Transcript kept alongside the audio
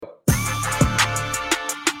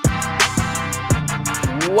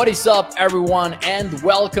What is up, everyone, and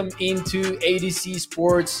welcome into ADC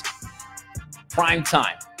Sports Prime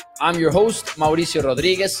Time. I'm your host, Mauricio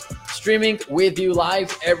Rodriguez, streaming with you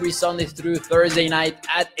live every Sunday through Thursday night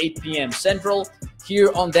at 8 p.m. Central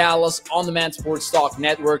here on Dallas On Demand Sports Talk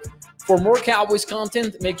Network. For more Cowboys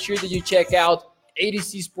content, make sure that you check out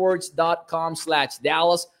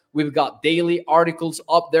adcsports.com/Dallas. We've got daily articles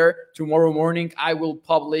up there. Tomorrow morning, I will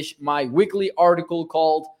publish my weekly article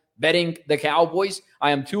called Betting the Cowboys.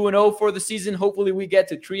 I am 2-0 for the season. Hopefully, we get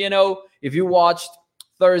to 3-0. If you watched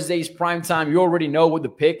Thursday's primetime, you already know what the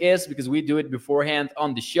pick is because we do it beforehand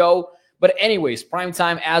on the show. But anyways,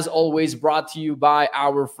 primetime, as always, brought to you by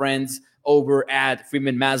our friends over at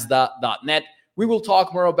freemanmazda.net. We will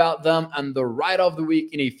talk more about them and the ride of the week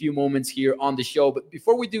in a few moments here on the show. But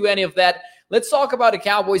before we do any of that, let's talk about the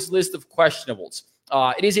Cowboys list of questionables.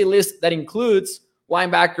 It is a list that includes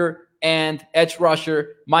linebacker and edge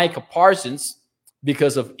rusher Micah Parsons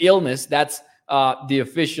because of illness. That's the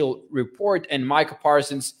official report. And Micah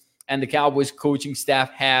Parsons and the Cowboys coaching staff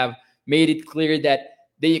have made it clear that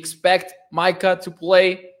they expect Micah to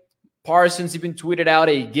play. Parsons even tweeted out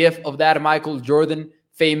a GIF of that Michael Jordan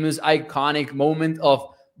famous iconic moment of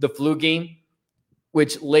the flu game,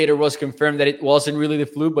 which later was confirmed that it wasn't really the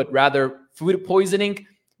flu, but rather food poisoning.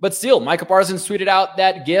 But still, Micah Parsons tweeted out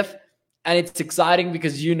that GIF, and it's exciting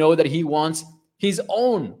because you know that he wants his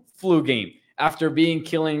own flu game after being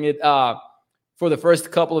killing it for the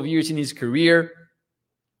first couple of years in his career.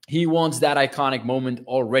 He wants that iconic moment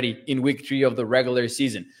already in week 3 of the regular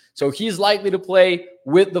season. So he's likely to play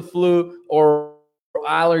with the flu or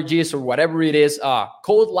allergies or whatever it is.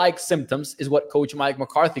 Cold-like symptoms is what Coach Mike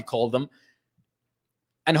McCarthy called them.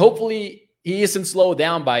 And hopefully he isn't slowed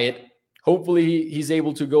down by it. Hopefully he's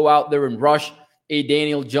able to go out there and rush a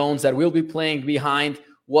Daniel Jones that will be playing behind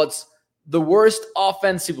what's the worst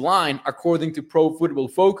offensive line according to Pro Football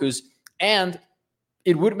Focus. And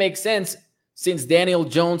it would make sense since Daniel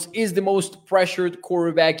Jones is the most pressured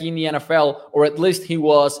quarterback in the NFL, or at least he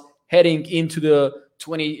was heading into the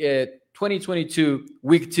 2022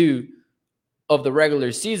 week 2 of the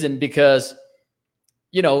regular season because,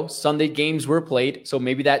 you know, Sunday games were played, so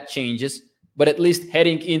maybe that changes. But at least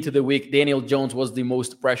heading into the week, Daniel Jones was the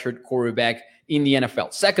most pressured quarterback in the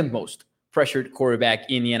NFL. Second most pressured quarterback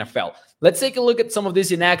in the NFL. Let's take a look at some of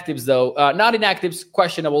these inactives, though. Not inactives,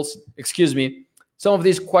 questionables, excuse me. Some of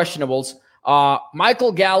these questionables.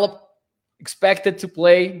 Michael Gallup, expected to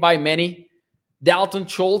play by many. Dalton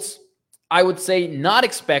Schultz, I would say not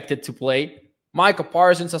expected to play. Micah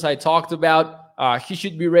Parsons, as I talked about, he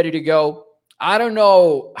should be ready to go. I don't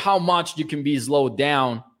know how much you can be slowed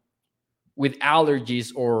down with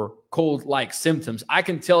allergies or cold-like symptoms. I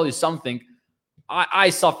can tell you something. I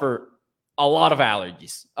suffer a lot of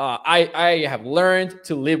allergies. I have learned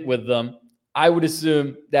to live with them. I would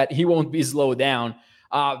assume that he won't be slowed down.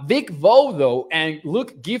 Vic Vo, though, and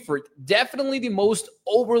Luke Gifford, definitely the most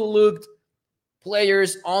overlooked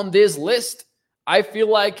players on this list. I feel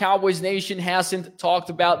like Cowboys Nation hasn't talked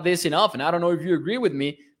about this enough, and I don't know if you agree with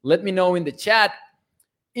me. Let me know in the chat.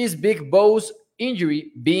 Is Big Bo's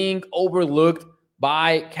injury being overlooked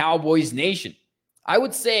by Cowboys Nation? I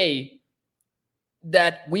would say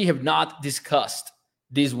that we have not discussed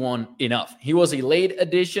this one enough. He was a late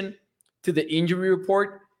addition to the injury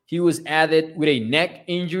report. He was added with a neck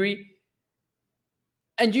injury.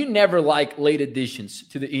 And you never like late additions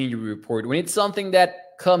to the injury report. When it's something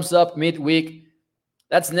that comes up midweek,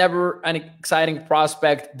 that's never an exciting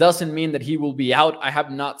prospect. Doesn't mean that he will be out. I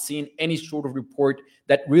have not seen any sort of report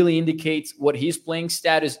that really indicates what his playing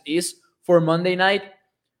status is for Monday night.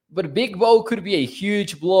 But Big Bo could be a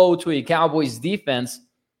huge blow to a Cowboys defense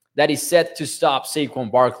that is set to stop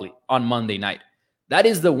Saquon Barkley on Monday night. That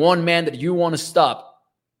is the one man that you want to stop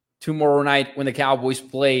tomorrow night when the Cowboys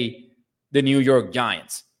play the New York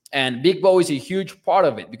Giants. And Big Bo is a huge part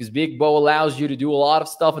of it because Big Bo allows you to do a lot of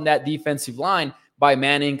stuff on that defensive line by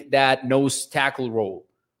manning that nose tackle role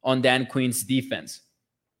on Dan Quinn's defense.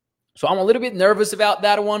 So I'm a little bit nervous about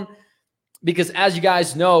that one because, as you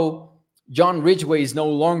guys know, John Ridgeway is no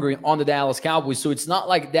longer on the Dallas Cowboys. So it's not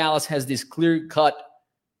like Dallas has this clear-cut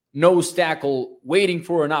nose tackle waiting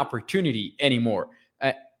for an opportunity anymore.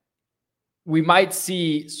 We might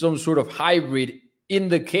see some sort of hybrid in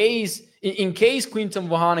case Quinton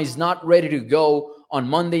Vahana is not ready to go on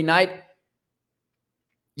Monday night.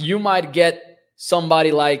 You might get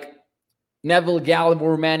somebody like Neville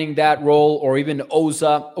Gallimore manning that role, or even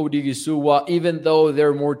Osa Odigizua, even though there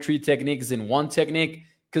are more 3 techniques than 1 technique,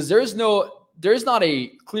 because there's not a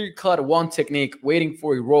clear-cut 1 technique waiting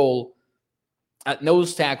for a role at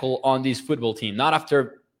nose tackle on this football team. Not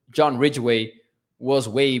after John Ridgeway was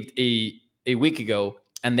waived a week ago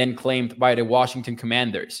and then claimed by the Washington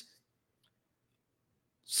Commanders.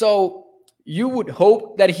 So you would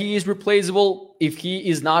hope that he is replaceable if he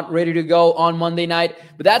is not ready to go on Monday night.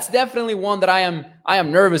 But that's definitely one that I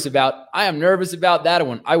am nervous about. I am nervous about that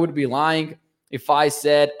one. I would be lying if I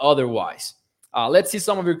said otherwise. Let's see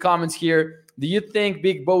some of your comments here. Do you think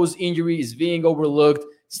Big Bo's injury is being overlooked?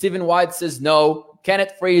 Stephen White says no.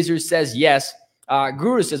 Kenneth Fraser says yes.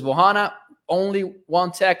 Guru says Bohanna, only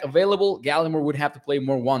one tech available. Gallimore would have to play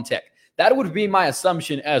more one tech. That would be my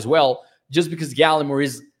assumption as well, just because Gallimore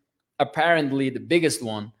is apparently the biggest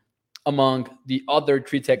one among the other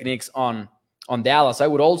three techniques on Dallas. I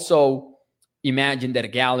would also imagine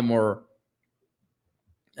that Gallimore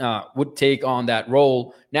would take on that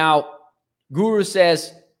role. Now, Guru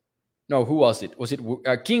says, no, who was it? Was it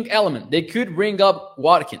King Element? They could bring up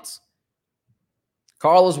Watkins.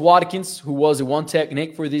 Carlos Watkins, who was a one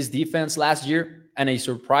technique for this defense last year and a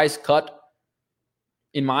surprise cut,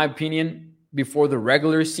 in my opinion, before the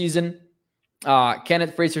regular season.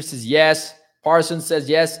 Kenneth Fraser says yes. Parsons says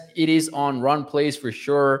yes, it is on run plays for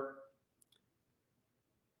sure.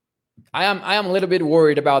 I am a little bit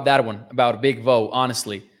worried about that one, about Big Vo,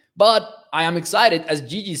 honestly. But I am excited, as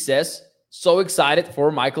Gigi says, so excited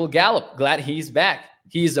for Michael Gallup. Glad he's back.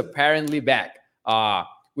 He's apparently back.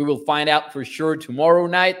 We will find out for sure tomorrow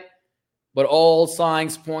night, but all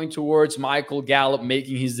signs point towards Michael Gallup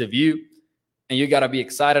making his debut, and you got to be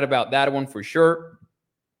excited about that one for sure.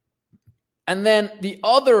 And then the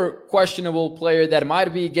other questionable player that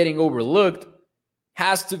might be getting overlooked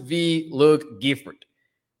has to be Luke Gifford.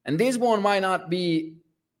 And this one might not be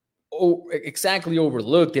exactly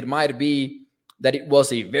overlooked. It might be that it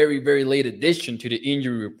was a very, very late addition to the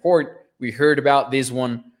injury report. We heard about this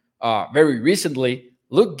one very recently.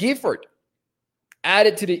 Luke Gifford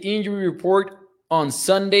added to the injury report on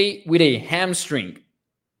Sunday with a hamstring.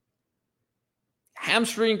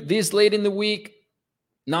 Hamstring this late in the week,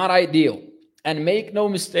 not ideal. And make no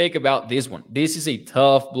mistake about this one. This is a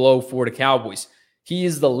tough blow for the Cowboys. He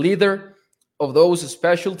is the leader of those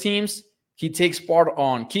special teams. He takes part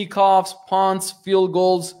on kickoffs, punts, field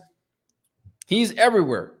goals. He's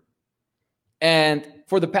everywhere. And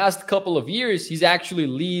for the past couple of years, he's actually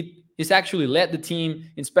led the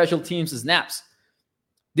team in special teams snaps.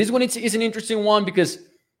 This one is an interesting one because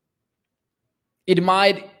it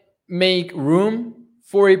might make room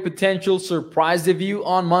for a potential surprise debut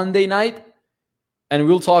on Monday night. And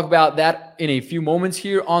we'll talk about that in a few moments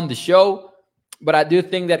here on the show. But I do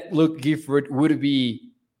think that Luke Gifford would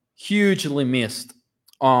be hugely missed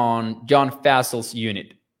on John Fassel's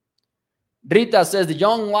unit. Rita says the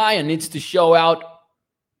young lion needs to show out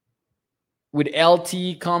with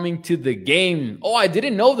LT coming to the game. Oh, I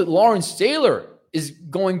didn't know that Lawrence Taylor is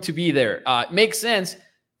going to be there. It makes sense.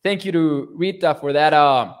 Thank you to Rita for that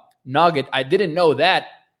nugget. I didn't know that.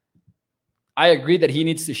 I agree that he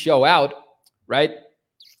needs to show out, right?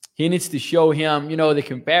 He needs to show him, the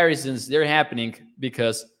comparisons, they're happening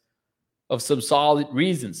because of some solid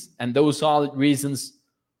reasons. And those solid reasons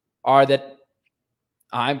are that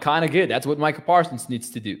I'm kind of good. That's what Micah Parsons needs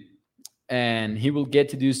to do. And he will get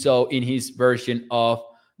to do so in his version of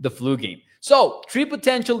the flu game. So, 3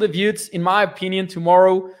 potential debuts, in my opinion,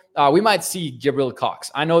 tomorrow. We might see Jabril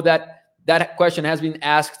Cox. I know that question has been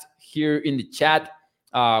asked here in the chat.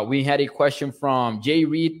 We had a question from Jay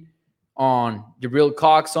Reed on Jabril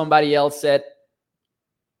Cox. Somebody else said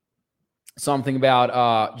something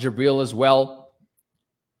about Jabril as well.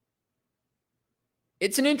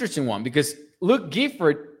 It's an interesting one because Luke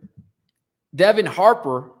Gifford, Devin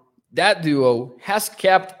Harper, that duo has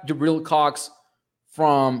kept Jabril Cox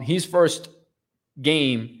from his first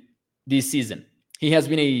game this season. He has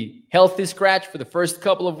been a healthy scratch for the first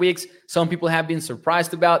couple of weeks. Some people have been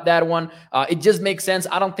surprised about that one. It just makes sense.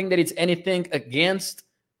 I don't think that it's anything against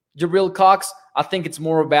Jabril Cox. I think it's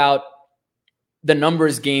more about the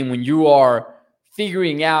numbers game when you are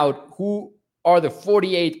figuring out who are the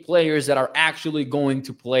 48 players that are actually going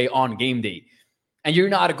to play on game day. And you're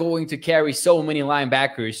not going to carry so many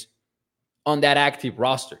linebackers on that active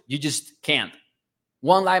roster. You just can't.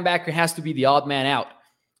 One linebacker has to be the odd man out.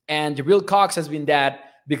 And Jabril Cox has been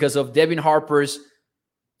that because of Devin Harper's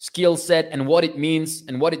skill set and what it means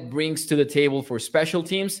and what it brings to the table for special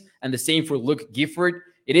teams. And the same for Luke Gifford.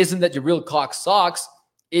 It isn't that Jabril Cox sucks.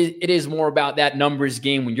 It is more about that numbers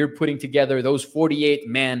game when you're putting together those 48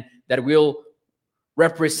 men that will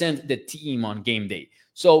represent the team on game day.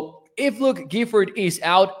 So if Luke Gifford is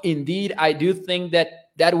out, indeed, I do think that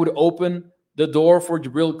would open the door for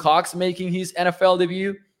Jabril Cox making his NFL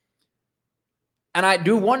debut. And I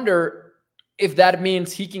do wonder if that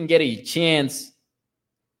means he can get a chance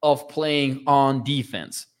of playing on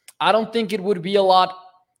defense. I don't think it would be a lot.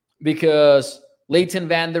 because Leighton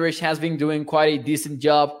Van Der Esch has been doing quite a decent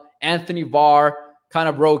job. Anthony Barr kind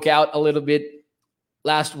of broke out a little bit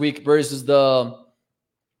last week versus the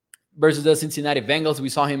Cincinnati Bengals. We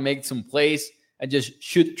saw him make some plays and just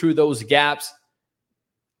shoot through those gaps.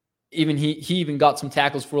 Even he even got some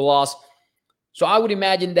tackles for loss. So I would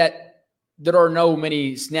imagine that there are no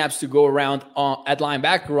many snaps to go around at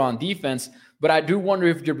linebacker on defense, but I do wonder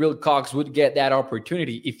if Jabril Cox would get that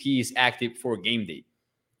opportunity if he is active for game day.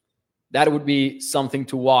 That would be something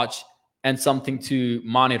to watch and something to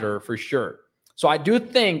monitor for sure. So I do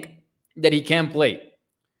think that he can play.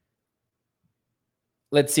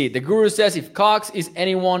 Let's see. The Guru says if Cox is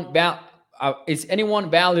anyone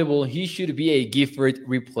valuable, he should be a Gifford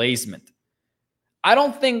replacement. I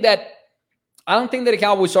don't think that the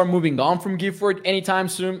Cowboys are moving on from Gifford anytime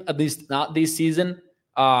soon, at least not this season,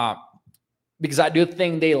 because I do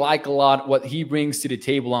think they like a lot what he brings to the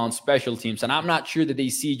table on special teams, and I'm not sure that they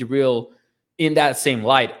see Jabril in that same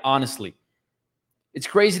light, honestly. It's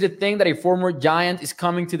crazy to think that a former Giant is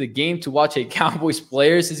coming to the game to watch a Cowboys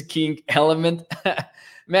player, says King Element.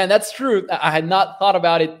 Man, that's true. I had not thought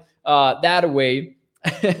about it that way.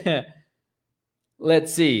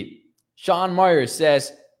 Let's see. Sean Myers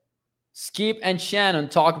says, Skip and Shannon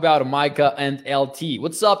talk about Micah and LT.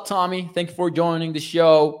 What's up, Tommy? Thank you for joining the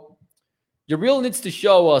show. Jabril needs to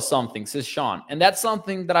show us something, says Sean. And that's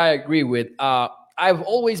something that I agree with. I've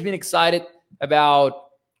always been excited about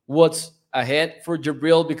what's ahead for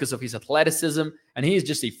Jabril because of his athleticism. And he's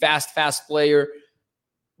just a fast player.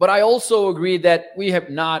 But I also agree that we have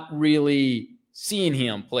not really seen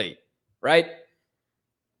him play, right?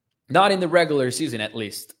 Not in the regular season, at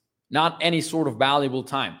least. Not any sort of valuable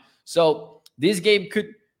time. So this game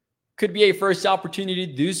could be a first opportunity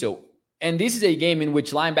to do so. And this is a game in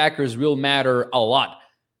which linebackers will matter a lot.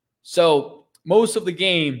 So most of the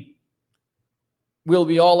game will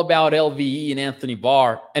be all about LVE and Anthony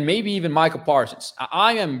Barr and maybe even Micah Parsons.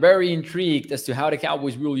 I am very intrigued as to how the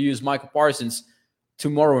Cowboys will use Micah Parsons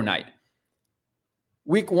tomorrow night.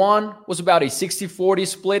 Week 1 was about a 60-40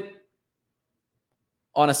 split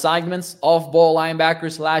on assignments, off-ball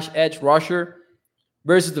linebacker / edge rusher.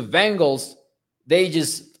 Versus the Bengals, they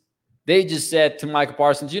just said to Micah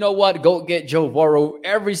Parsons, you know what, go get Joe Burrow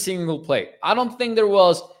every single play. I don't think there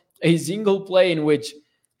was a single play in which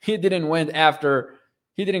he didn't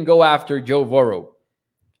go after Joe Burrow.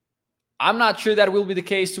 I'm not sure that will be the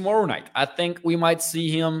case tomorrow night. I think we might see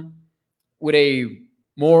him with a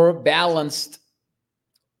more balanced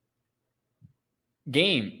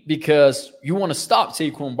game because you want to stop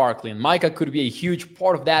Saquon Barkley, and Micah could be a huge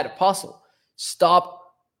part of that puzzle.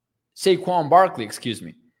 Stop Saquon Barkley, because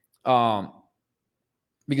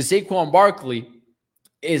Saquon Barkley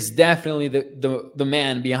is definitely the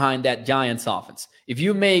man behind that Giants offense. If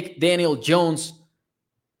you make Daniel Jones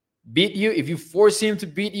beat you, if you force him to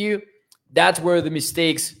beat you, that's where the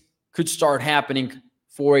mistakes could start happening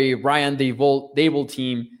for a Brian Daboll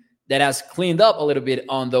team that has cleaned up a little bit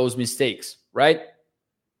on those mistakes, right?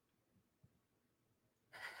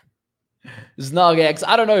 SnugX.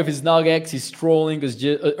 I don't know if it's SnugX is trolling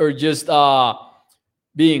or just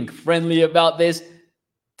being friendly about this.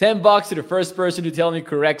 $10 to the first person to tell me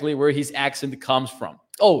correctly where his accent comes from.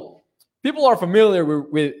 Oh, people are familiar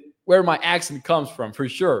with where my accent comes from for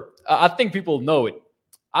sure. I think people know it.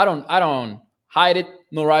 I don't hide it,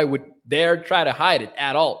 nor I would dare try to hide it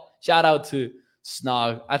at all. Shout out to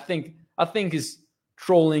Snug. I think he's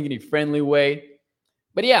trolling in a friendly way.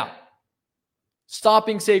 But yeah,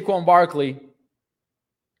 stopping Saquon Barkley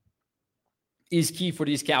is key for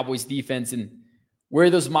this Cowboys defense. And where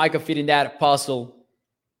does Micah fit in that puzzle?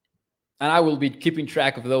 And I will be keeping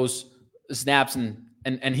track of those snaps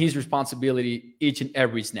and his responsibility each and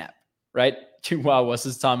every snap, right? Chihuahua,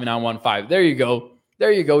 says Tommy 915. There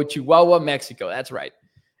you go, Chihuahua, Mexico. That's right.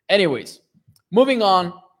 Anyways, moving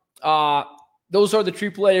on. Those are the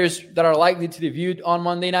 3 players that are likely to debut on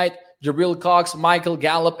Monday night. Jabril Cox, Michael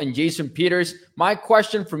Gallup, and Jason Peters. My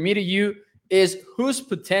question from me to you is, whose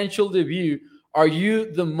potential debut are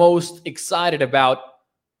you the most excited about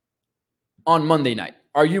on Monday night?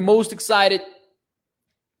 Are you most excited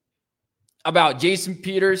about Jason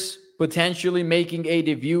Peters potentially making a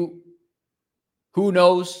debut? Who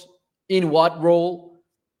knows in what role?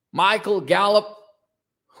 Michael Gallup,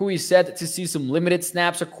 who is set to see some limited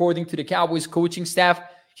snaps according to the Cowboys coaching staff.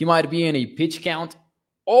 He might be in a pitch count.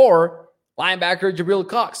 Or linebacker Jabril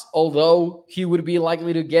Cox, although he would be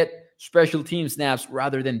likely to get special team snaps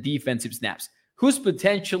rather than defensive snaps. Whose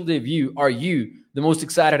potential debut are you the most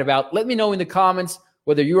excited about? Let me know in the comments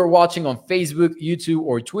whether you are watching on Facebook, YouTube,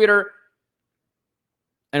 or Twitter.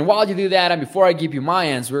 And while you do that, and before I give you my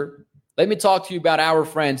answer, let me talk to you about our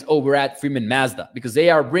friends over at Freeman Mazda, because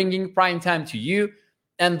they are bringing prime time to you.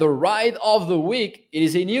 And the ride of the week, it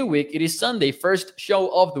is a new week. It is Sunday. First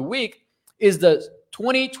show of the week is the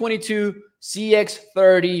 2022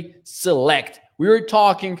 CX30 Select. We are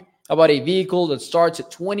talking about a vehicle that starts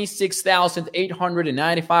at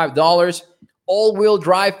 $26,895, all-wheel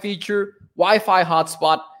drive feature, Wi-Fi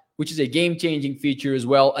hotspot, which is a game-changing feature as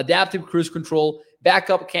well, adaptive cruise control,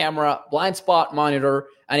 backup camera, blind spot monitor,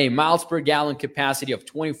 and a miles per gallon capacity of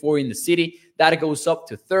 24 in the city. That goes up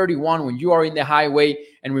to 31 when you are in the highway.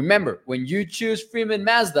 And remember, when you choose Freeman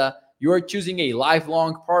Mazda, you are choosing a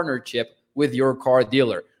lifelong partnership with your car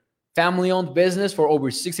dealer. Family-owned business for over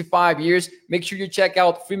 65 years. Make sure you check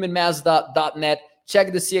out freemanmazda.net.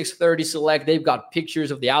 Check the CX30 Select. They've got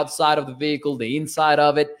pictures of the outside of the vehicle, the inside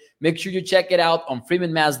of it. Make sure you check it out on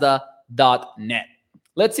freemanmazda.net.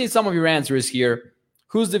 Let's see some of your answers here.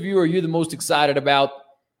 Who's the viewer you the most excited about?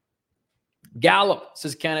 Gallup,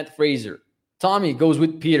 says Kenneth Fraser. Tommy goes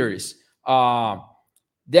with Peters.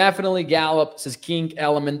 Definitely Gallup, says King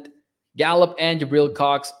Element. Gallup and Jabril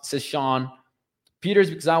Cox, says Sean. Peters,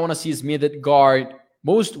 because I want to see Smith at guard.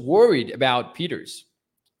 Most worried about Peters.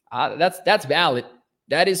 That's valid.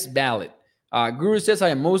 That is valid. Guru says, I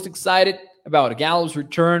am most excited about Gallup's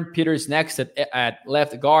return. Peters next at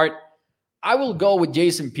left guard. I will go with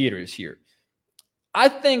Jason Peters here. I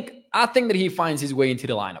think that he finds his way into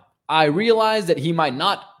the lineup. I realize that he might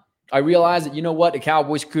not. I realize that, you know what, the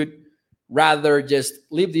Cowboys could rather just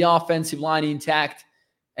leave the offensive line intact,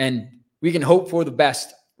 and we can hope for the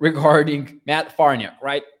best regarding Matt Farniok,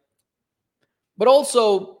 right? But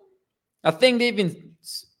also, I think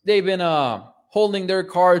they've been holding their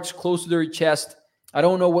cards close to their chest. I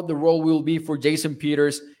don't know what the role will be for Jason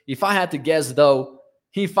Peters. If I had to guess, though,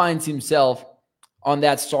 he finds himself on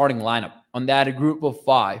that starting lineup, on that group of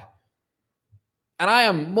 5. And I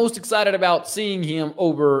am most excited about seeing him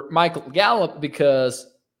over Michael Gallup, because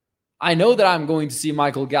I know that I'm going to see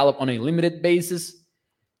Michael Gallup on a limited basis.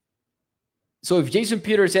 So if Jason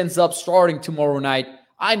Peters ends up starting tomorrow night,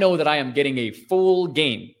 I know that I am getting a full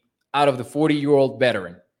game out of the 40-year-old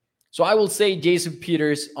veteran. So I will say Jason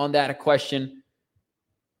Peters on that question.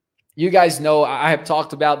 You guys know I have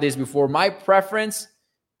talked about this before. My preference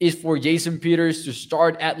is for Jason Peters to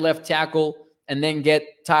start at left tackle and then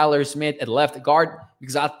get Tyler Smith at left guard,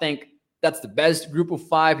 because I think that's the best group of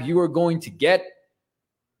 5 you are going to get.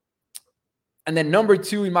 And then number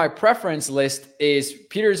 2 in my preference list is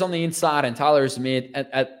Peters on the inside and Tyler Smith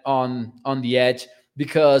on the edge,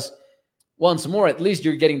 because once more, at least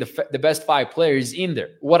you're getting the best 5 players in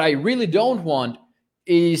there. What I really don't want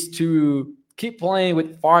is to keep playing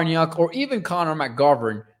with Farniok or even Connor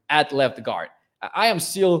McGovern at left guard. I am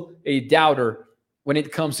still a doubter when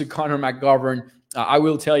it comes to Connor McGovern. I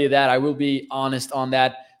will tell you that. I will be honest on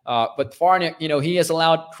that. But Farniok, he has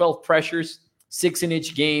allowed 12 pressures, 6 in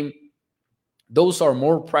each game. Those are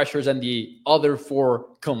more pressures than the other 4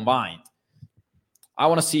 combined. I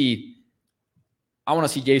want to see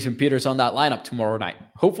Jason Peters on that lineup tomorrow night.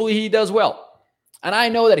 Hopefully he does well. And I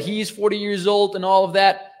know that he's 40 years old and all of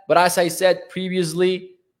that, but as I said previously,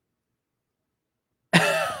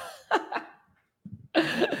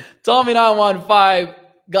 Tommy915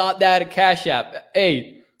 got that Cash App.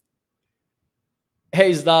 Hey,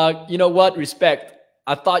 dog, you know what? Respect.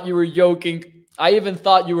 I thought you were joking. I even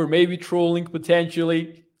thought you were maybe trolling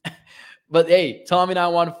potentially. But hey,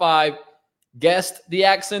 Tommy915 guessed the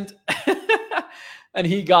accent and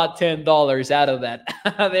he got $10 out of that.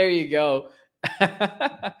 There you go.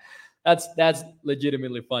 That's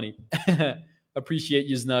legitimately funny. Appreciate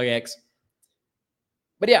you, SnugX.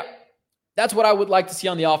 But yeah, that's what I would like to see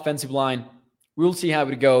on the offensive line. We'll see how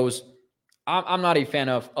it goes. I'm not a fan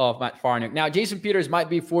of Matt Farniok. Now, Jason Peters might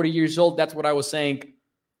be 40 years old. That's what I was saying.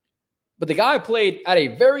 But the guy played at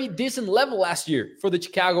a very decent level last year for the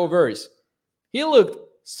Chicago Bears. He looked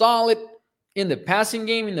solid in the passing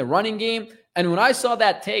game, in the running game. And when I saw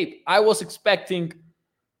that tape, I was expecting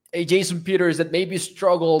a Jason Peters that maybe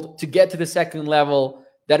struggled to get to the second level,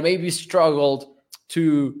 that maybe struggled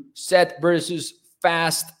to set versus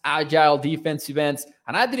fast, agile defensive ends.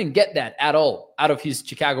 And I didn't get that at all out of his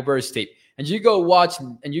Chicago Bears tape. And you go watch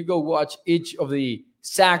each of the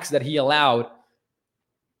sacks that he allowed.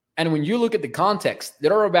 And when you look at the context,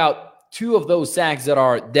 there are about 2 of those sacks that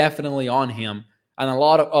are definitely on him. And a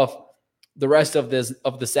lot of the rest of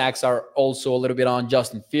the sacks are also a little bit on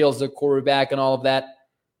Justin Fields, the quarterback, and all of that.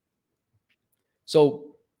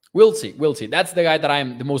 So we'll see. That's the guy that I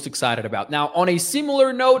am the most excited about. Now, on a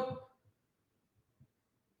similar note,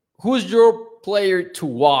 who's your player to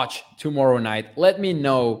watch tomorrow night? Let me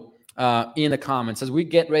know in the comments as we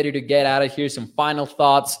get ready to get out of here. Some final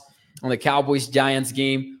thoughts. on the Cowboys-Giants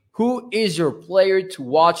game. Who is your player to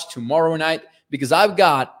watch tomorrow night? Because I've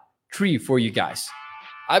got 3 for you guys.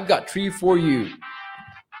 I've got 3 for you.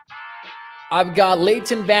 I've got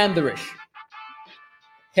Leighton Vander Esch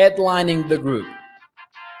headlining the group.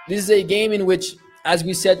 This is a game in which, as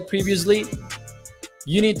we said previously,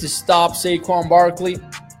 you need to stop Saquon Barkley.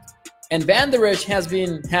 And Vander Esch has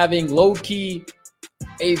been having low-key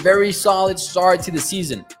a very solid start to the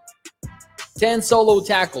season. 10 solo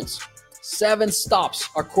tackles, 7 stops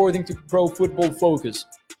according to Pro Football Focus,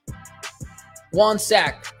 1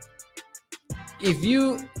 sack. If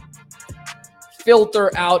you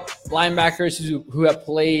filter out linebackers who have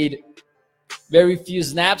played very few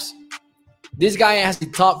snaps, this guy has the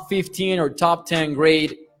top 15 or top 10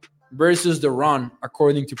 grade versus the run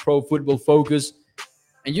according to Pro Football Focus.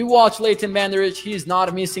 And you watch Leighton Vander Esch, he's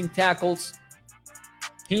not missing tackles.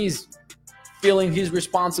 He's feeling his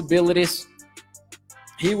responsibilities.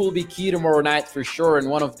 He will be key tomorrow night for sure, and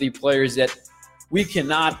one of the players that we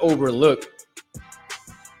cannot overlook.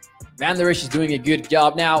 Vander Esch is doing a good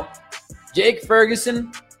job. Now, Jake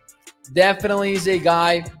Ferguson definitely is a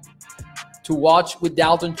guy to watch with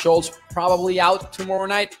Dalton Schultz probably out tomorrow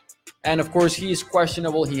night. And of course, he is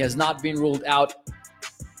questionable. He has not been ruled out,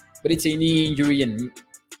 but it's a knee injury, and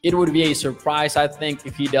it would be a surprise, I think,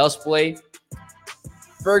 if he does play.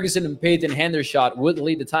 Ferguson and Peyton Hendershot would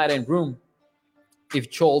lead the tight end room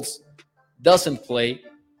if Schultz doesn't play.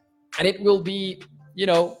 And it will be,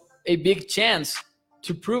 a big chance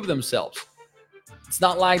to prove themselves. It's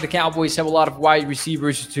not like the Cowboys have a lot of wide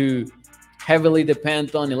receivers to heavily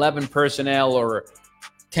depend on 11 personnel or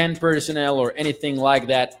 10 personnel or anything like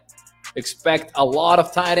that. Expect a lot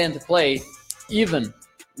of tight end to play, even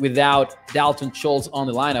without Dalton Schultz on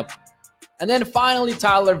the lineup. And then finally,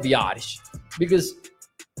 Tyler Biadasz, because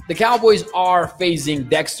the Cowboys are facing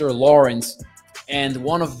Dexter Lawrence and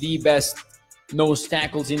one of the best nose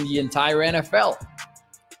tackles in the entire NFL.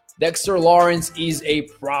 Dexter Lawrence is a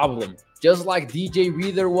problem. Just like DJ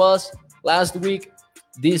Reader was last week,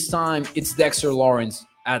 this time it's Dexter Lawrence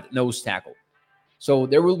at nose tackle. So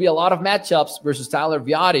there will be a lot of matchups versus Tyler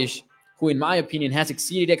Biadasz, who in my opinion has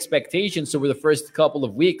exceeded expectations over the first couple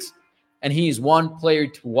of weeks, and he is one player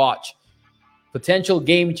to watch. Potential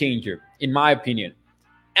game changer, in my opinion.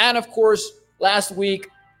 And of course, last week,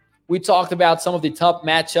 we talked about some of the top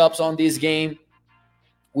matchups on this game.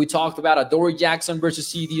 We talked about Adoree Jackson versus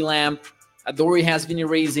CeeDee Lamb. Adoree has been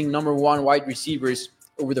erasing number 1 wide receivers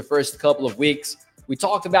over the first couple of weeks. We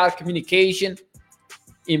talked about communication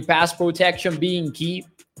in pass protection being key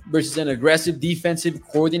versus an aggressive defensive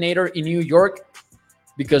coordinator in New York,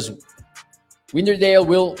 because Winterdale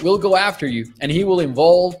will go after you, and he will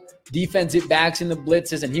involve defensive backs in the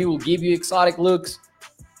blitzes, and he will give you exotic looks.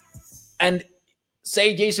 And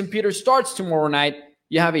say Jason Peters starts tomorrow night,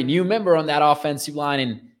 you have a new member on that offensive line,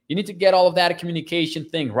 and you need to get all of that communication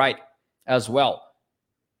thing right as well.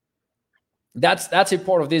 That's a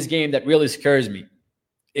part of this game that really scares me,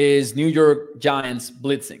 is New York Giants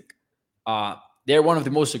blitzing. They're one of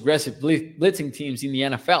the most aggressive blitzing teams in the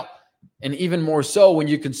NFL, and even more so when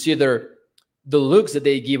you consider the looks that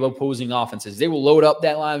they give opposing offenses. They will load up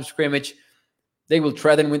that line of scrimmage. They will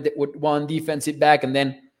threaten with one defensive back, and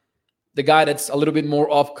then the guy that's a little bit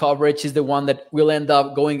more off coverage is the one that will end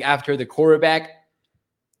up going after the quarterback.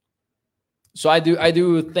 So I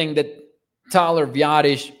do think that Tyler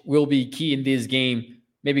Biadasz will be key in this game,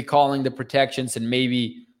 maybe calling the protections and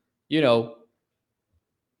maybe,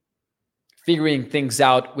 figuring things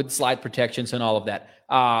out with slide protections and all of that.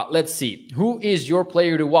 Let's see. Who is your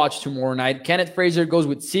player to watch tomorrow night? Kenneth Frazier goes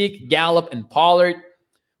with Zeke, Gallup, and Pollard.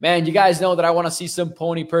 Man, you guys know that I want to see some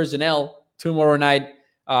pony personnel tomorrow night.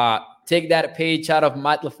 Take that page out of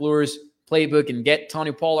Matt LaFleur's playbook and get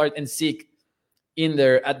Tony Pollard and Zeke in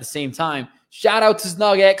there at the same time. Shout out to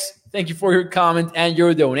SnugX. Thank you for your comment and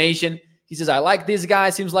your donation. He says, I like this guy.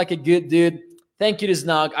 Seems like a good dude. Thank you to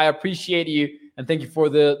Snug. I appreciate you. And thank you for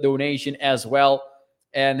the donation as well.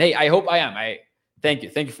 And hey, I hope I am. Thank you.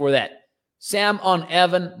 Thank you for that. Sam on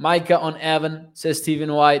Evan. Micah on Evan, says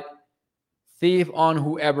Stephen White. Thief on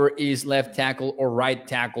whoever is left tackle or right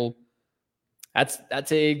tackle.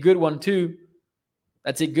 That's a good one too.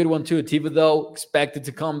 Thibodeau expected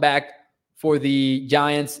to come back for the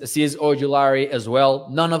Giants. Aziz Ojulari as well.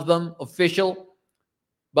 None of them official,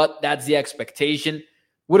 but that's the expectation.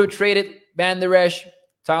 Would have traded Vander Esch.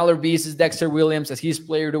 Tyler Beasley, Dexter Williams as his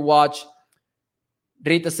player to watch.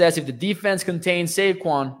 Rita says if the defense contains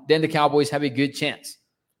Saquon, then the Cowboys have a good chance.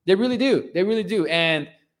 They really do. And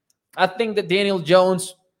I think that Daniel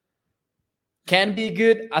Jones can be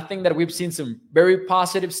good. I think that we've seen some very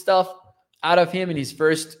positive stuff out of him in his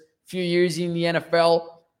first few years in the NFL.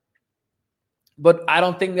 But I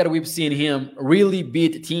don't think that we've seen him really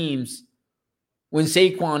beat teams when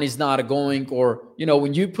Saquon is not going, or,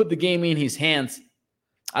 when you put the game in his hands.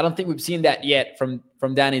 I don't think we've seen that yet from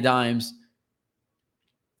Danny Dimes.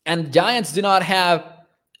 And Giants do not have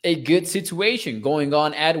a good situation going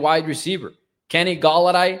on at wide receiver. Kenny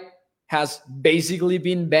Golladay has basically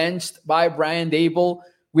been benched by Brian Daboll.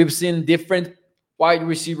 We've seen different wide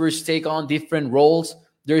receivers take on different roles.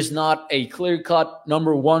 There's not a clear-cut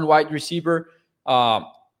number one wide receiver. Kadarius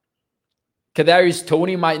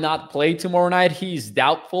Toney might not play tomorrow night. He's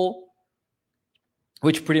doubtful,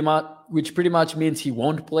 which pretty much means he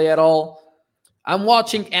won't play at all. I'm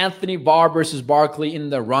watching Anthony Barr versus Barkley in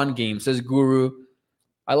the run game, says Guru.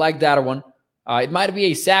 I like that one. It might be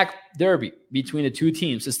a sack derby between the two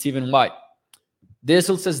teams, says Stephen White.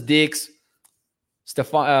 Dissel says Diggs.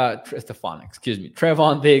 Trevon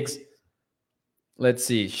Diggs. Let's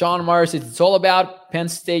see. Sean Mars says it's all about Penn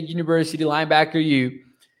State University linebacker U.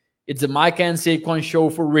 It's a Micah and Saquon show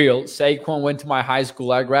for real. Saquon went to my high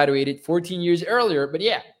school. I graduated 14 years earlier, but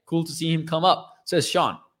yeah, cool to see him come up, says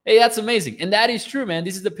Sean. Hey, that's amazing. And that is true, man.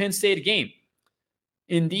 This is the Penn State game.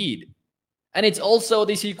 Indeed. And it's also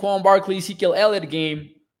the Saquon Barkley, Ezekiel Elliott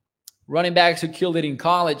game. Running backs who killed it in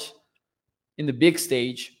college in the big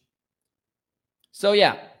stage. So,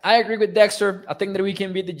 yeah, I agree with Dexter. I think that we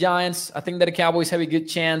can beat the Giants. I think that the Cowboys have a good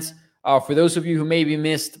chance. For those of you who maybe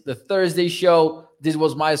missed the Thursday show, this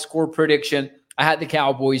was my score prediction. I had the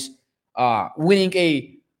Cowboys winning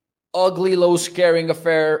a ugly, low-scoring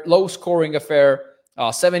affair,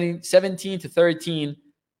 17-13.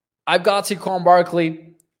 I've got Saquon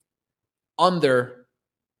Barkley under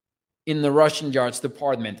in the rushing yards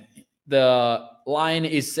department. The line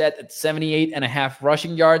is set at 78.5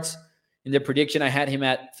 rushing yards. In the prediction, I had him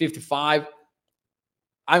at 55.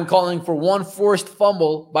 I'm calling for one forced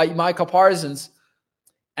fumble by Micah Parsons.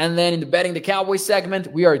 And then in the betting the Cowboys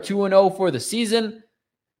segment, we are 2-0 for the season.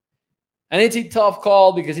 And it's a tough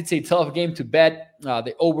call because it's a tough game to bet.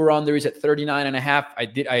 The over-under is at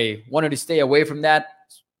 39.5. I wanted to stay away from that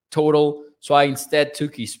total, so I instead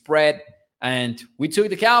took a spread, and we took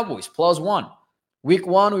the Cowboys +1. Week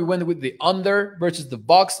 1, we went with the under versus the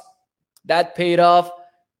Bucs. That paid off.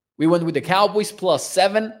 We went with the Cowboys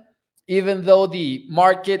 +7, even though the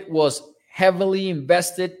market was heavily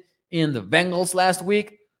invested in the Bengals last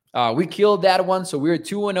week. We killed that one, so we're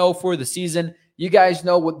 2-0 for the season. You guys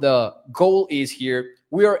know what the goal is here.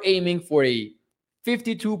 We are aiming for a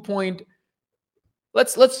 52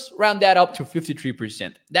 let's round that up to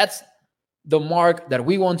 53%. That's the mark that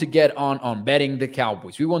we want to get on betting the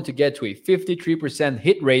Cowboys. We want to get to a 53%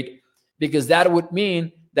 hit rate, because that would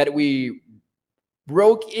mean that we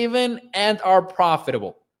broke even and are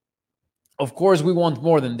profitable. Of course, we want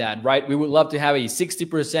more than that, right? We would love to have a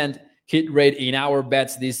 60% hit rate in our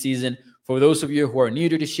bets this season. For those of you who are new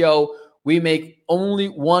to the show, we make only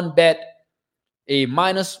one bet, a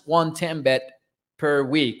 -110 bet per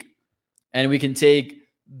week. And we can take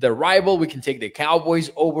the rival, we can take the Cowboys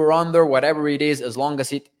over under, whatever it is, as long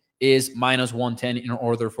as it is -110 in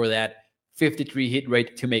order for that 53 hit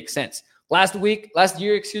rate to make sense. Last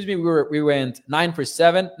year, we went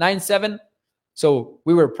 9-7. So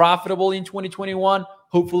we were profitable in 2021.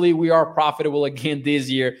 Hopefully we are profitable again this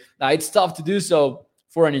year. Now, it's tough to do so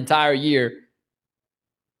for an entire year.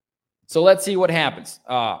 So let's see what happens.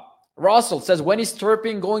 Russell says, when is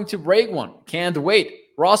Turpin going to break one? Can't wait.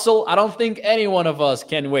 Russell, I don't think any one of us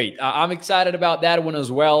can wait. I'm excited about that one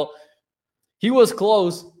as well. He was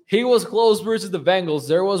close. He was close versus the Bengals.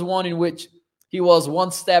 There was one in which he was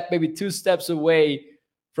one step, maybe two steps away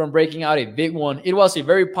from breaking out a big one. It was a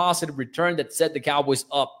very positive return that set the Cowboys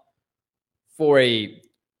up for a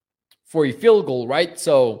field goal, right?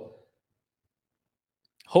 So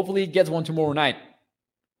hopefully he gets one tomorrow night.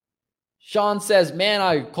 Sean says, man,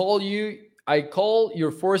 I call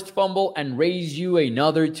your forced fumble and raise you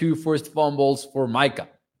another 2 forced fumbles for Micah.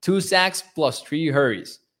 2 sacks plus 3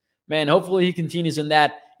 hurries. Man, hopefully he continues in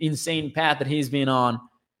that insane path that he's been on.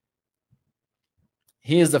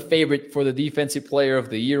 He is the favorite for the Defensive Player of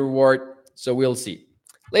the Year award, so we'll see.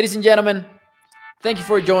 Ladies and gentlemen, thank you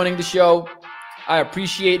for joining the show. I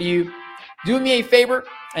appreciate you. Do me a favor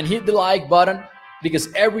and hit the like button,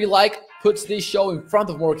 because every like puts this show in front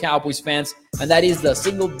of more Cowboys fans, and that is the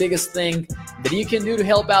single biggest thing that you can do to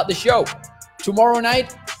help out the show.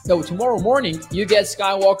 Tomorrow morning, you get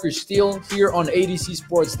Skywalker Steel here on ADC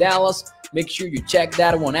Sports Dallas. Make sure you check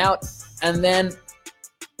that one out. And then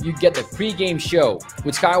you get the pregame show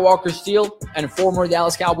with Skywalker Steel and former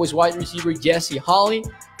Dallas Cowboys wide receiver Jesse Holley,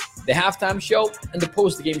 the halftime show, and the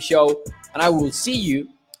post-game show. And I will see you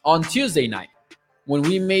on Tuesday night when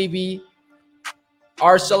we maybe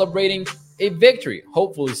are celebrating a victory,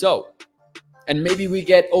 hopefully so. And maybe we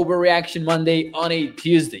get Overreaction Monday on a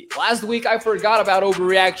Tuesday. Last week, I forgot about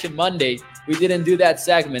Overreaction Monday. We didn't do that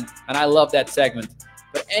segment, and I love that segment.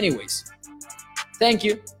 But anyways, thank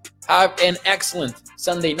you. Have an excellent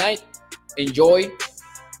Sunday night. Enjoy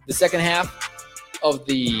the second half of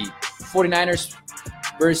the 49ers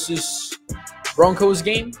versus Broncos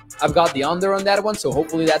game. I've got the under on that one, so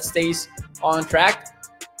hopefully that stays on track.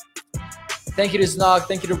 Thank you to Snug.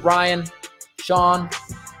 Thank you to Brian, Sean,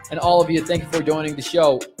 and all of you. Thank you for joining the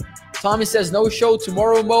show. Tommy says no show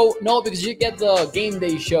tomorrow, Mo. No, because you get the game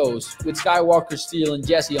day shows with Skywalker Steele and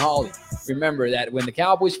Jesse Hawley. Remember that when the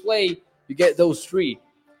Cowboys play, you get those three.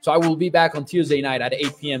 So I will be back on Tuesday night at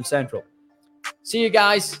 8 p.m. Central. See you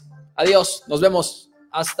guys. Adiós. Nos vemos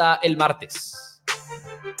hasta el martes.